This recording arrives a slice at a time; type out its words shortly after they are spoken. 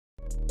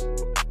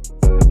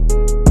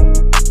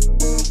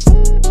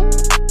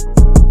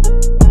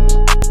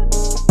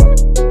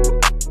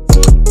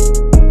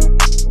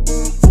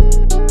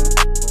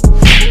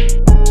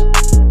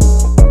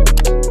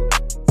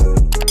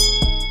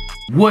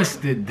What's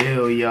the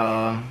deal,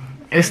 y'all?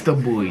 It's the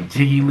boy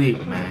Jiggy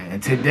Lick, man,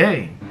 and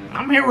today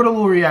I'm here with a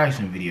little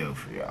reaction video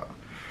for y'all.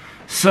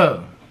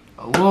 So,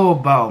 a little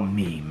about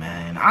me,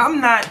 man.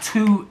 I'm not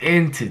too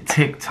into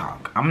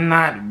TikTok. I'm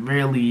not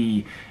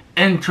really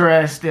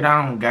interested.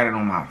 I don't got it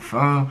on my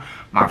phone.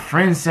 My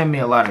friends send me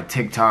a lot of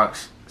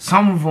TikToks.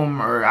 Some of them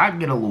I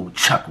get a little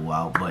chuckle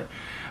out, but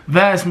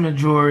vast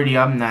majority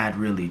I'm not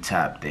really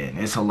tapped in.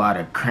 It's a lot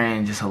of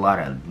cringe. It's a lot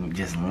of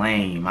just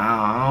lame.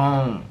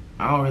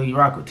 I don't really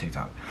rock with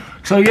TikTok.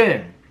 So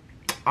yeah,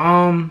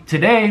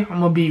 today I'm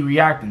gonna be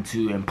reacting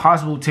to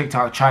Impossible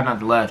TikTok Try Not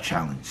to Laugh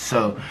Challenge.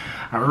 So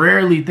I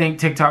rarely think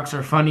TikToks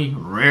are funny,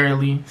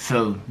 rarely.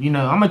 So I'm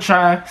gonna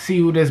try,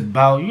 see what it's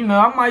about.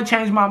 I might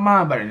change my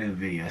mind by the end of the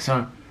video.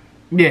 So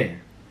yeah,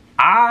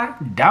 I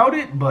doubt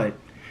it, but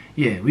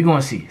yeah, we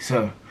gonna see.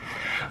 So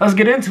let's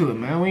get into it,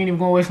 man. We ain't even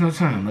gonna waste no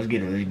time. Let's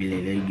get it. Let's get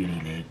it. Let's get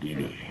it. Let's get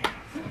it.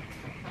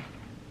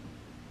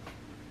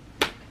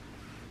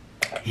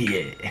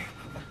 Yeah.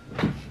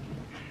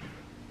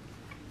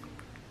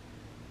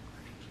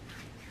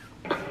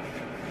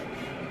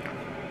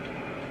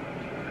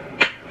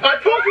 I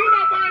told you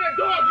not buying a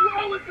dog. You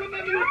always come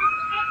at me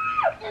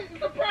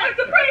with surprise.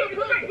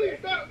 Please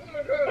stop. Oh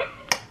my god.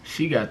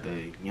 She got the,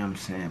 you know what I'm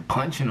saying,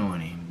 punching on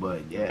him,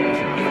 but yeah.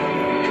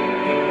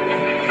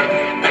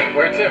 Hey,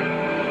 where to?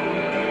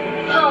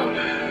 Home.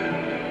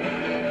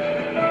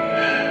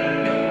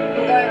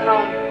 I'm going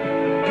home.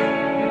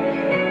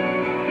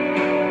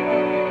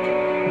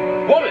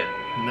 Woman,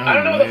 No, I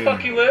don't know where the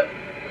fuck you live.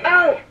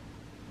 Oh.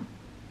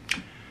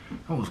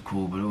 That was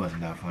cool, but it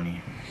wasn't that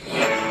funny.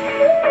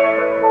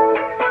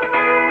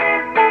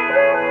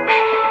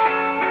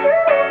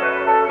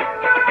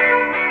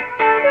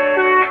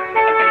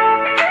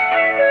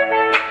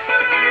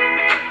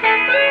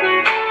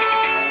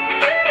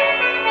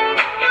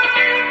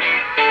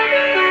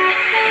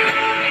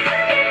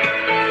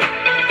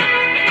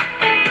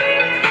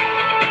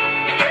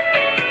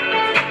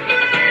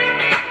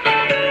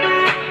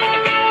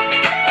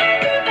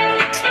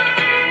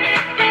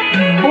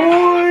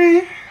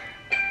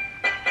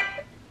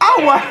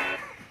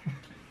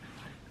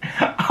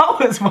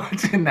 I was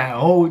watching that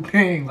whole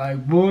thing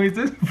like, boys,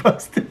 this is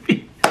supposed to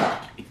be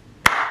funny.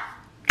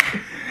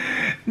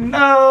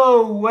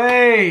 No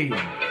way.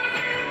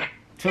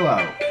 Chill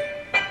out.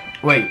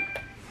 Wait.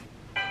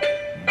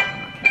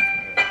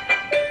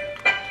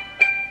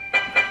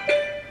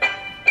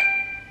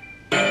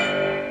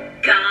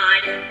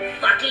 God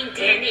fucking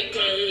damn it,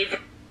 Dave.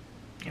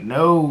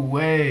 No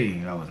way.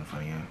 That wasn't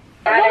funny, huh?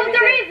 What was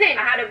the reason?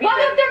 What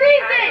was the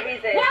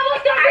reason? What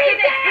was the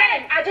reason?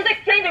 I just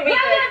explained the reason.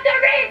 What was the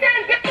reason?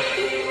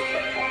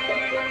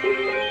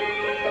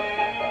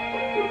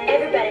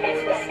 Everybody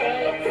makes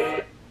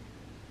mistakes.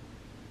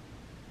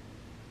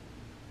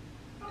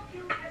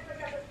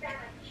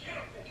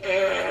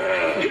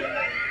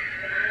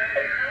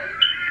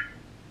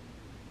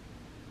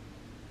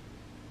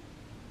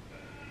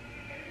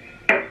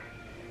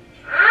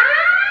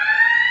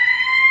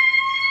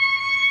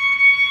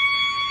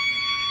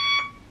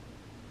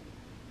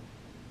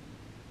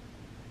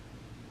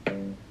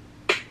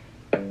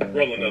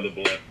 Roll another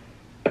blunt.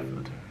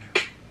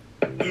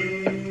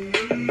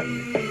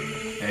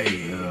 There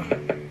you go.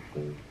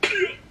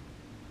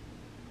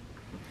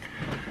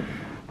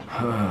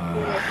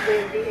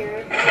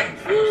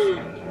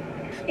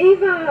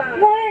 Ava!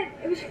 What?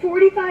 It was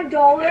 $45?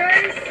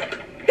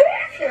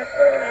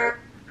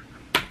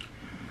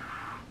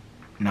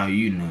 No,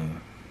 you knew.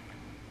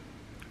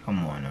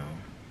 Come on, now.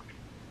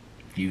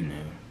 You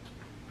knew.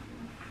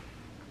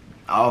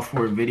 All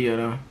for a video,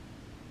 though?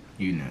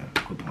 You knew.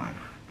 Quit playing.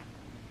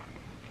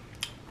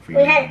 We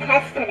had a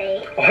test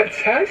today. What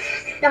test?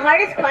 The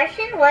hardest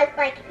question was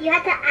like you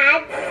had to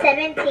add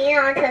 17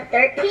 onto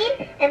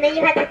 13 and then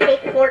you had to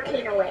take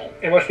 14 away.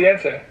 And what's the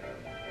answer?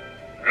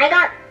 I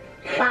got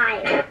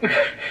 5.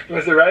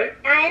 Was it right?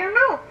 I don't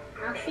know.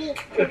 I'll see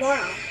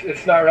tomorrow.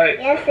 It's not right.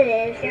 Yes it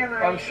is. You're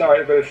lying. I'm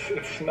sorry, but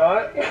it's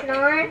not. It's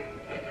not?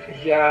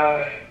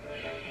 Yeah.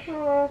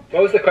 Oh.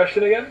 What was the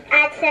question again?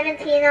 Add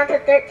 17 onto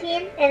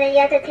 13 and then you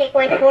have to take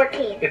away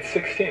 14. It's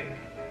 16.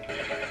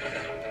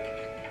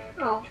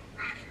 Oh.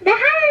 Then how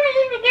did I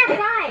even get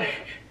 5?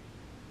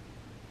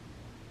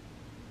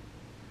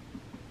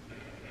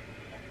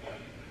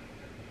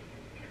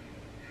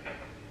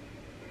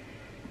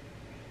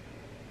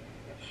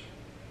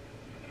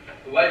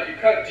 The life you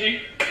cut,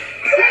 G.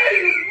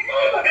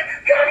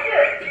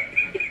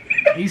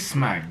 He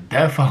smacked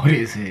death out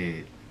his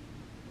head.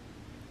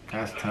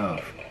 That's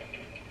tough.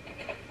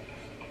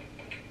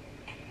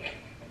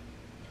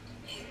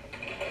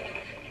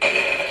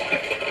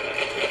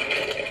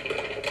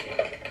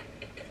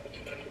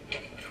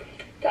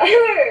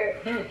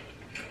 Tyler!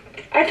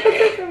 I took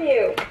this from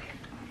you.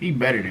 He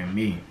better than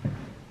me.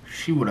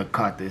 She would have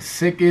caught the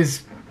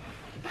sickest.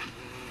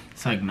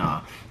 It's like,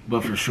 nah.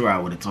 But for sure, I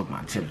would have took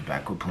my chips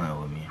back. Quit playing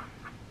with me.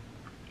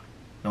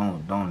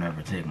 Don't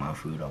ever take my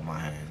food off my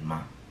hands,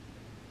 ma.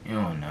 You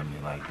don't know me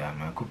like that,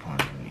 man. Quit playing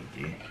with me,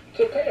 G. It's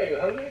okay. Are you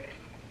hungry?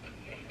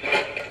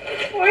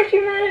 Why aren't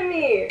you mad at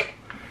me?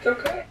 It's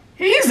okay.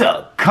 He's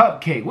a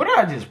cupcake. What did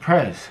I just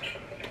press?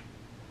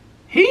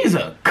 He's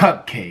a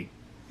cupcake.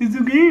 It's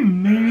okay,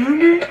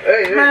 man.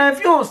 Hey. Man, if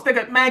you don't stick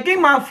up, man, give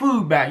my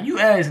food back. You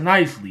asked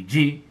nicely,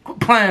 G. Quit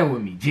playing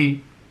with me,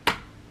 G.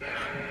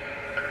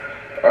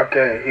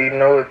 Okay, he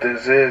know what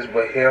this is,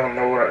 but he don't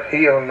know I'm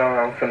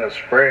finna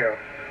spray him.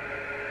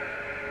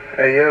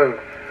 Hey, yo.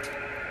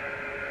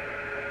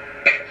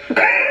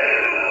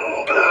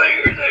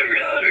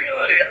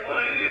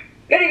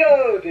 There you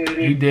go, dude.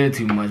 He did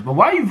too much. But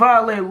why you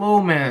violate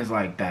Lil Mans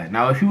like that?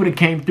 Now, if he would have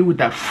came through with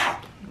that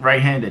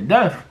right-handed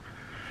death,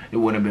 it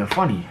wouldn't have been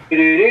funny.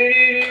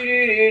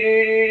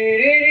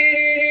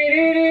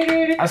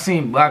 I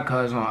seen Black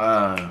Cuz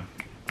on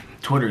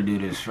Twitter do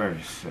this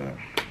first. So.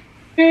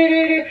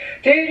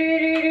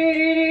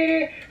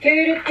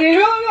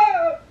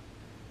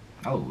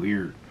 Oh,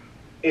 weird.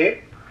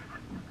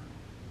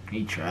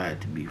 He tried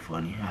to be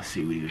funny. I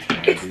see what he was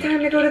trying to It's do. time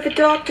to go to the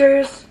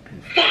doctor's.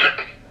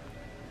 Fuck!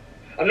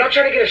 I'm not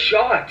trying to get a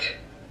shot.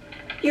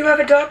 You have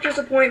a doctor's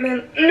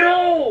appointment.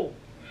 No!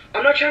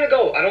 I'm not trying to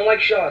go. I don't like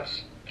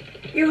shots.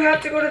 You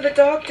have to go to the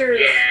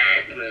doctor's.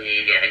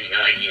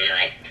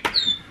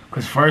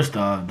 Cause first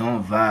off,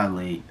 don't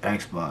violate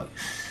Xbox.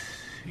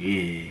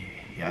 Yeah,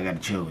 I gotta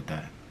chill with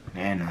that.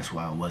 And that's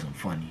why it wasn't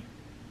funny.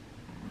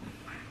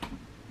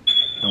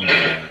 Don't do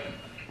that.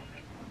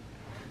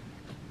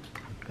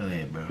 Go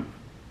ahead, bro.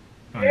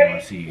 I don't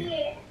want to see you.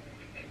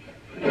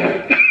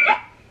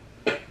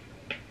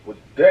 Well,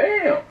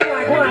 damn.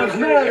 Black lives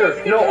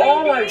matter. No,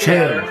 all lives Chill.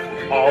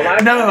 matter. All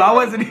lives No, matter. I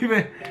wasn't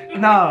even.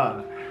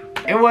 No,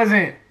 it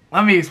wasn't.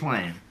 Let me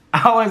explain.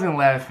 I wasn't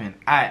laughing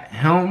at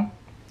him.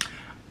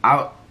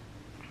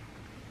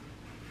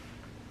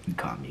 He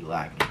caught me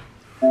laughing.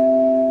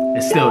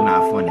 It's still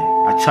not funny.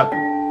 I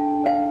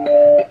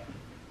chuckled.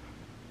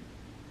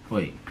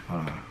 Wait,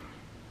 hold on.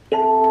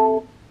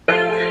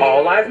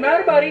 All lives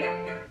matter, buddy.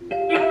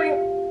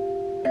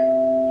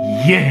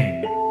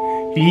 Yeah.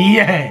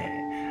 Yeah.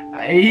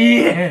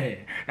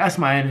 That's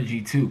my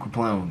energy too. Quit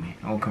playing with me.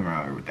 Don't come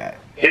around here with that.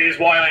 Here's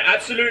why I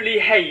absolutely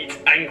hate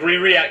angry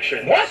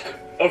reactions. What?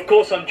 Of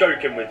course I'm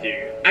joking with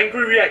you.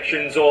 Angry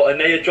Reactions or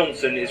Anaya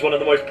Johnson is one of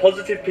the most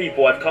positive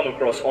people I've come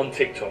across on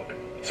TikTok.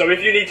 So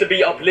if you need to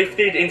be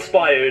uplifted,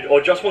 inspired,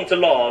 or just want to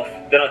laugh,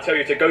 then I tell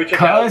you to go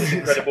check out Cuz this it's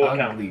incredible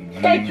account.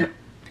 ugly, G.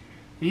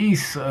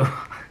 He's so...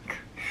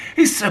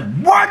 He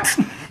said, what?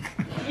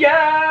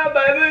 Yeah,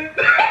 baby.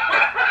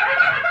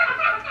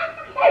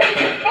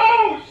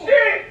 Oh,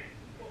 shit!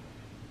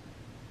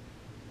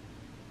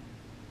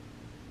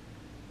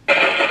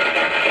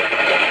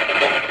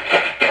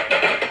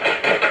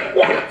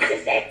 What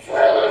is it?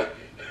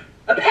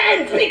 A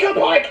pen! Speak up,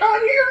 I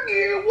can't hear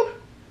you!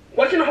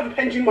 Why do you not have a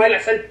pen during my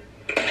lesson?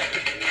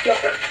 Come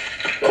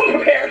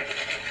prepared!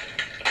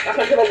 That's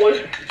my favorite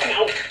one.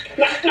 No.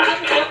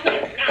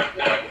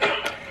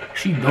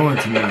 She doing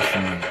too much for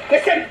me.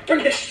 Listen,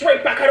 bring this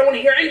straight back. I don't want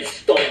to hear any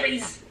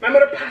stories. My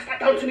mother passed that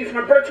down to me from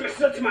my brother to my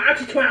sister to my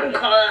auntie to my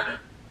uncle.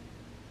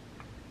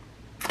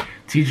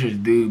 Teachers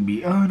do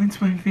be, oh, that's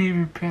my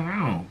favorite pen. I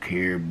don't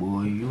care,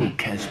 boy. You'll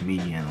catch me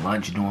in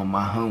lunch doing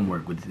my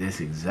homework with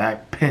this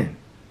exact pen.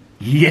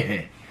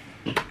 Yeah.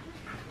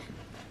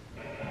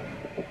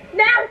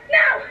 No!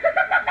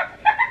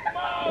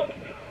 Mom,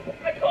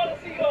 I caught a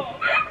seagull.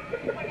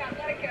 Oh my god,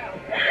 let it go.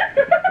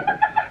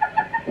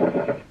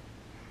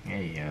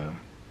 Hey, yo.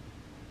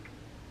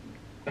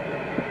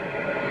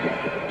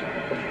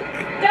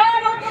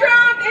 Donald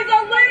Trump is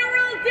a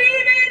literal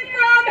demon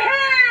from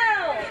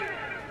hell!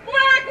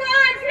 Black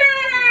Lives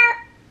Matter!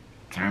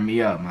 Turn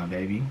me up, my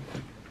baby.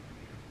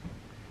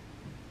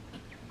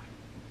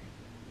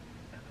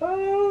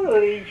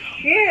 Holy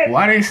shit.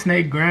 Why they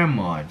snake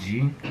grandma,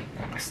 G?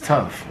 It's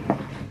tough.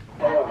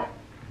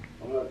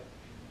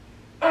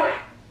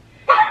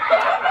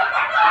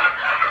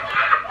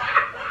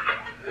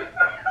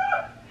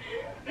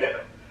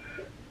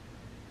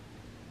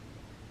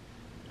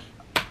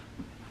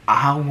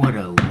 I would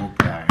have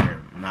looked at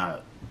her. Now,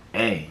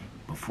 hey,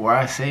 before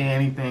I say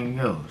anything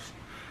else,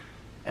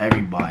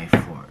 everybody for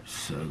it.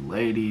 So,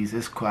 ladies,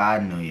 it's cool. I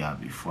know y'all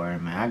before,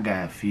 man. I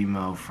got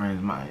female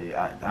friends.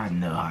 I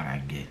know how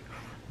that get.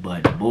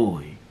 But,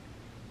 boy,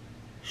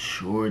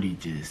 shorty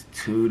just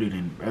tooted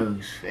in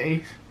bro's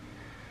face.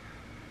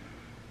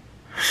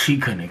 She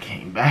couldn't have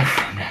came back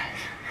from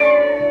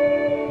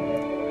that.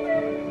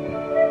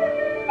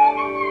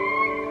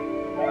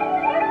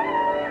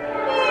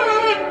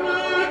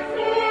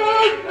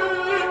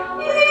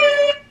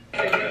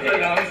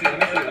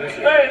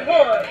 Hey,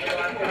 look.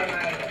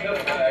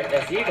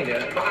 Yes, you can do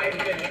it.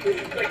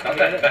 Not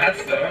that bad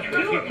stuff.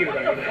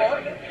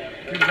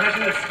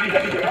 Imagine the speed.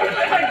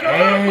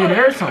 Hey,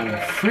 there's some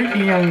freaky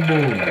young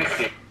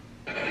boys.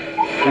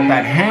 Got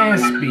that hand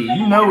speed.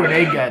 You know where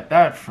they got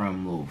that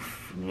from, little.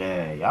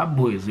 Yeah, y'all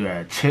boys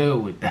gotta chill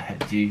with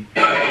that, G.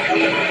 If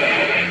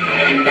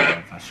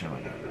I show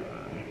it.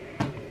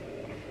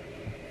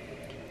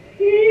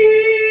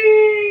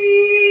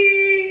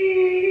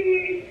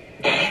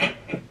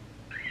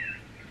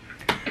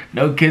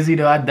 No, Kizzy,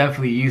 though, I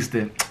definitely used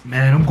to.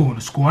 Man, I'm going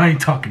to school. I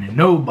ain't talking to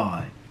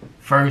nobody.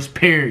 first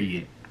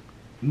period.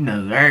 You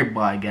know,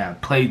 everybody got to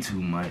play too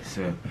much,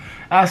 so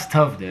that's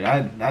tough.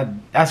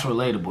 That's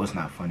relatable. It's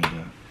not funny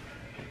though.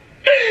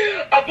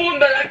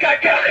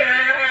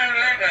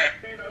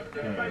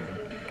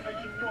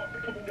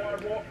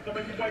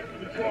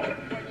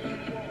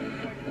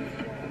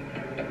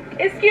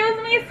 Excuse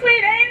me,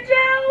 sweet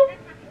angel.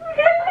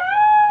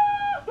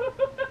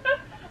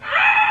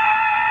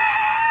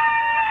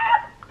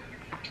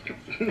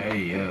 Hey,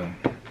 yo.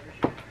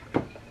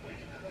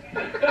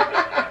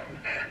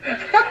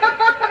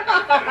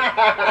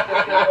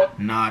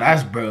 Nah,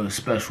 that's bro's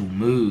special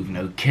move,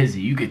 no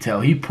Kizzy. You could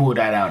tell he pulled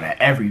that out at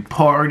every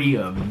party,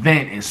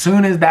 event. As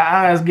soon as the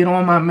eyes get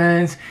on my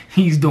mans,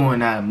 he's doing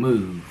that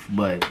move.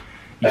 But,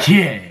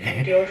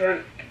 yeah.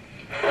 Deodorant.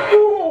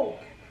 Oh,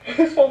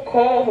 it's so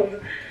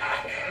cold.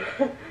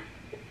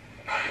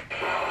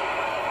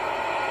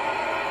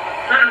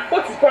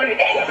 What's his funny?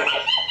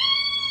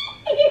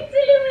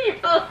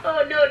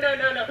 Oh, no.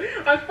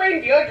 I'm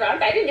spraying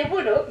deodorant. I didn't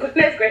even know.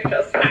 Goodness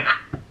gracious.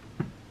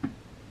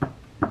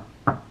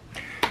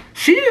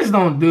 She just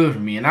don't do it for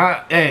me. And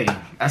hey,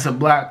 that's a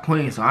black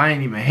queen, so I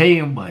ain't even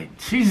hating, but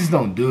she just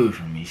don't do it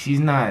for me. She's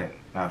not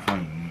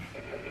funny.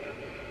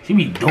 She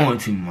be doing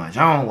too much.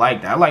 I don't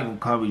like that. I like when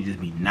comedy just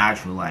be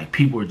natural. Like,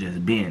 people are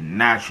just being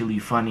naturally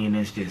funny, and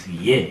it's just,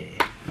 yeah.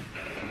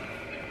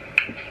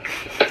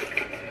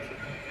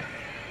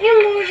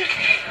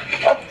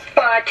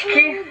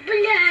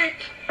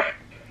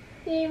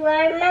 You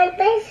are my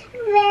best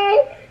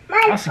friend.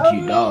 That's a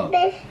cute dog.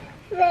 Best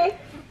friend.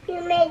 You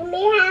make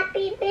me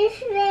happy,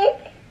 best friend.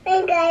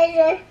 My guys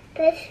are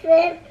best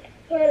friend.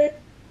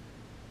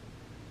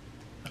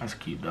 That's a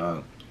cute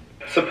dog.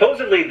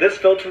 Supposedly, this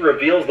filter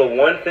reveals the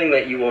one thing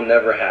that you will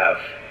never have.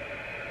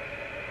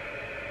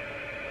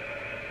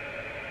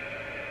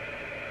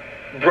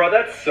 Bro,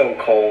 that's so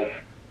cold.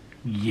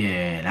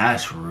 Yeah,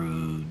 that's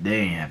rude.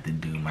 They ain't have to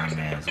do my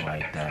mans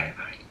like that.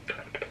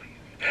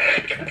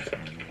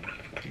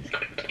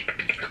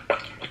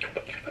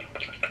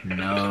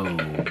 No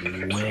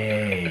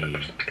way.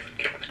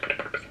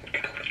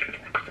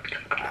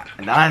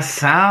 That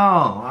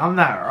sound. I'm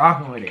not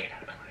rocking with it.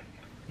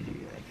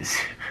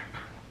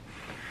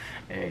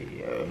 Hey,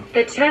 yo.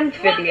 The 10th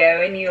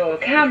video in your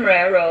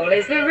camera roll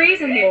is the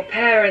reason your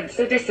parents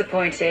are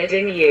disappointed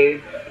in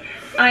you.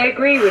 I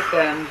agree with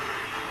them.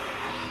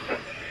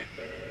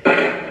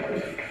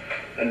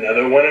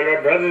 Another one of my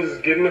brothers is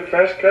getting a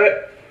fresh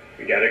cut.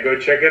 We gotta go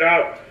check it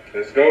out.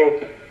 Let's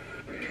go.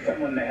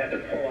 Someone that had to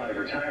pull out of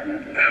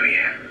retirement. Oh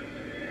yeah.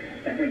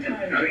 Every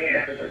time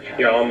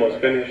Y'all almost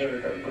finished?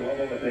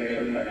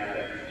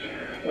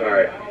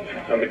 Alright, Alright.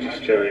 I'm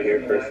just chilling here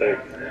for a sec.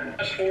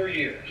 Last 4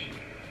 years.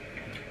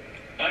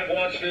 I've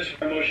watched this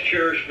my most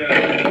cherished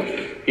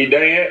value. You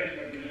done yet?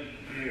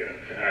 Yeah.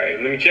 Alright,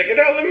 let me check it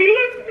out. Let me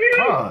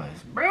look.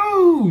 Pause,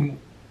 bro.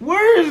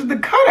 Where's the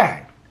cut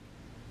at?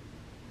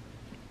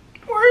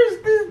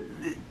 Where's the...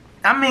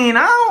 I mean,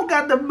 I don't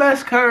got the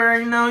best cut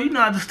right now. You know,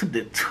 I just took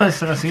the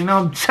twist on, so, you know,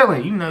 I'm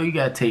chilling. You know, you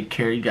gotta take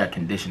care. You gotta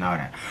condition all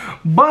that.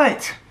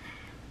 But,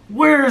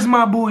 where's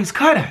my boy's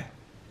cut at?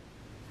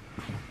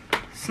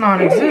 It's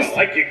non-existent.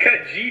 Like your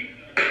cut, G.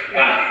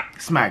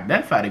 Smack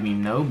that out of me,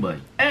 no, but,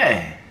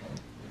 eh.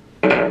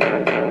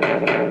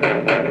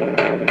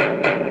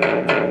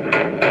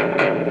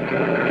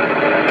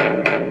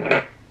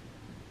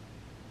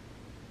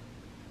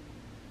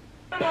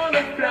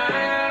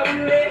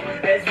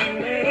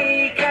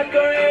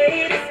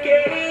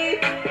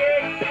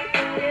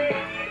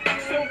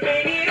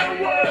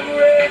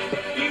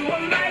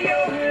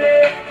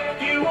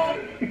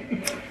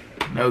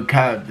 No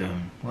cap though.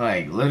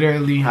 Like,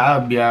 literally,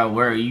 I'll be out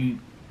where you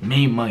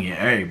me mugging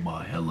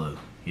everybody. Hello.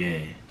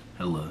 Yeah.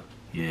 Hello.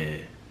 Yeah.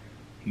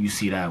 You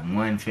see that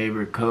one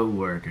favorite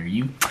co-worker.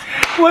 You,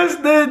 what's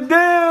the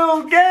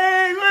deal,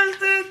 gang? What's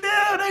the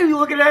deal? They be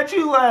looking at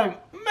you like,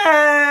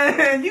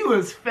 man, you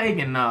was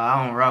faking. No,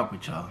 I don't rock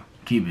with y'all.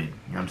 Keep it. You know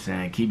what I'm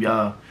saying? Keep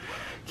y'all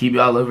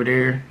over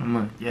there.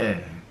 Yeah,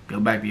 go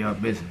back to y'all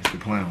business.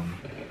 Quit playing with me.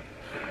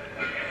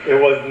 It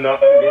was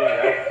not me,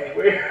 I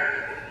swear.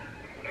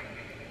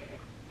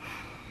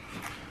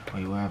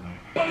 Wait, what happened?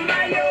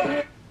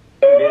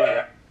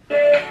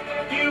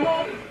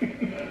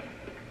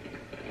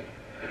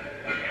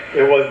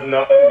 It was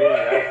not me,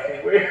 I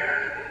swear.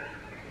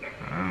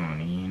 I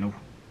don't even know.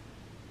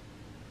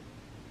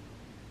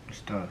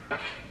 It's tough.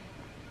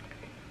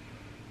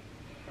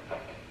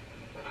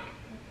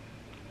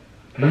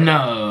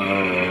 No.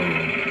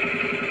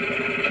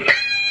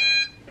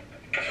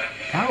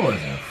 That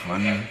wasn't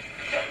funny.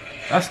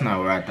 That's not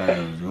where I thought it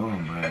was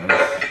going,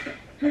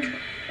 bro.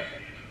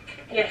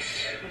 Yes,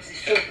 what's this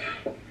soap?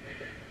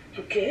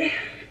 Okay.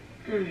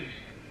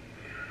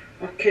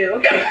 Okay.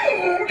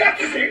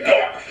 That's it.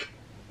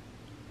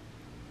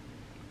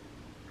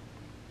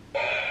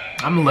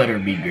 I'm gonna let her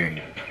be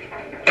great.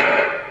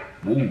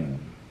 Ooh.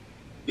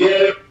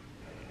 Yeah.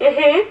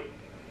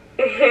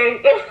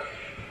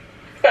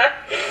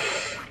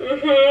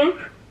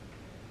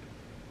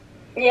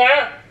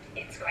 Yeah.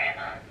 It's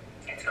Grandma.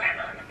 It's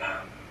Grandma on the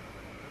phone.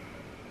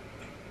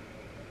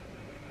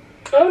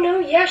 Oh no,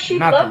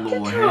 Not love the to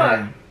little talk.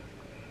 hand.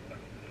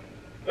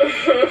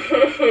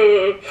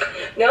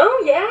 No,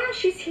 yeah,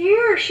 she's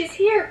here. She's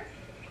here.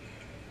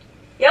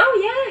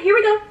 Oh, yeah, here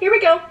we go. Here we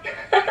go.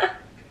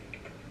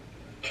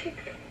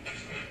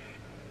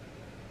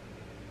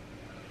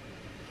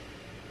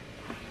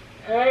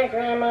 Hi,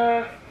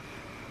 Grandma.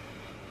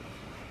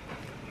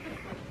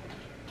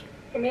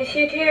 I miss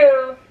you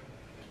too.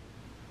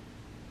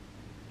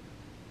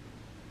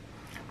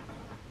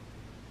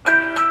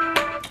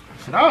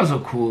 So that was a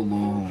cool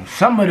little.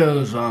 Some of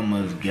those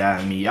almost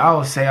got me. I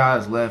would say I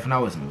was laughing. I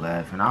wasn't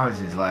laughing. I was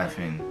just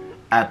laughing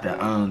at the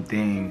own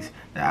things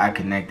that I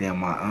connected in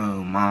my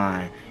own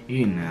mind.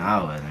 You know,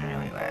 I wasn't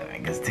really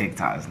laughing because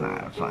TikTok's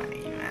not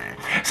funny, man.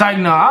 So, you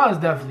know, I was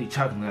definitely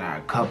chuckling at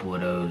a couple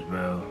of those,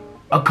 bro.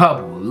 A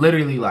couple.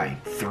 Literally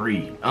like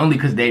 3. Only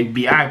because they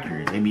be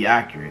accurate. They be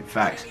accurate.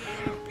 Facts.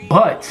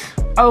 But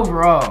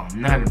overall,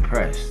 not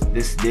impressed.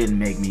 This didn't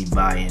make me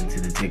buy into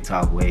the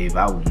TikTok wave.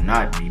 I will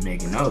not be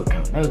making no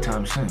account no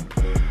time soon.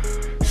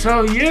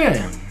 So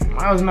yeah,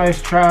 that was a nice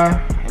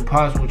try.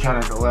 Impossible trying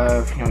not to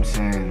laugh. You know what I'm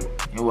saying?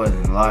 It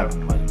wasn't live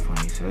and it wasn't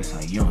funny. So it's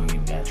like you don't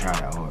even gotta try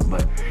that hard.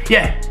 But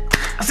yeah,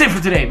 that's it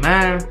for today,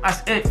 man.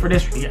 That's it for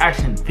this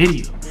reaction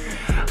video.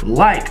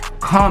 Like,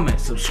 comment,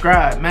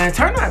 subscribe, man.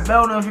 Turn that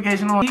bell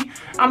notification on.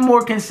 I'm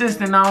more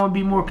consistent. I want to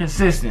be more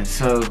consistent.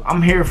 So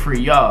I'm here for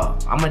y'all.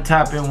 I'm gonna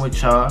tap in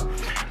with y'all.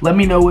 Let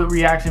me know what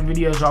reaction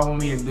videos y'all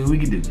want me to do. We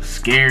can do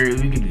scary,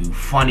 we can do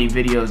funny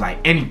videos, like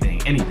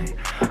anything.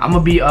 I'm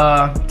gonna be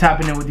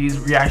tapping in with these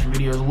reaction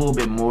videos a little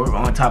bit more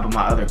on top of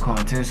my other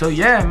content. So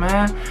yeah,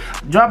 man,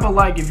 drop a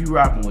like if you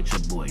rocking with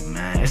your boy,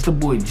 man. It's the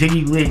boy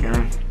Jiggy Lee,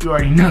 man. You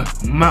already know.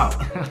 I'm out.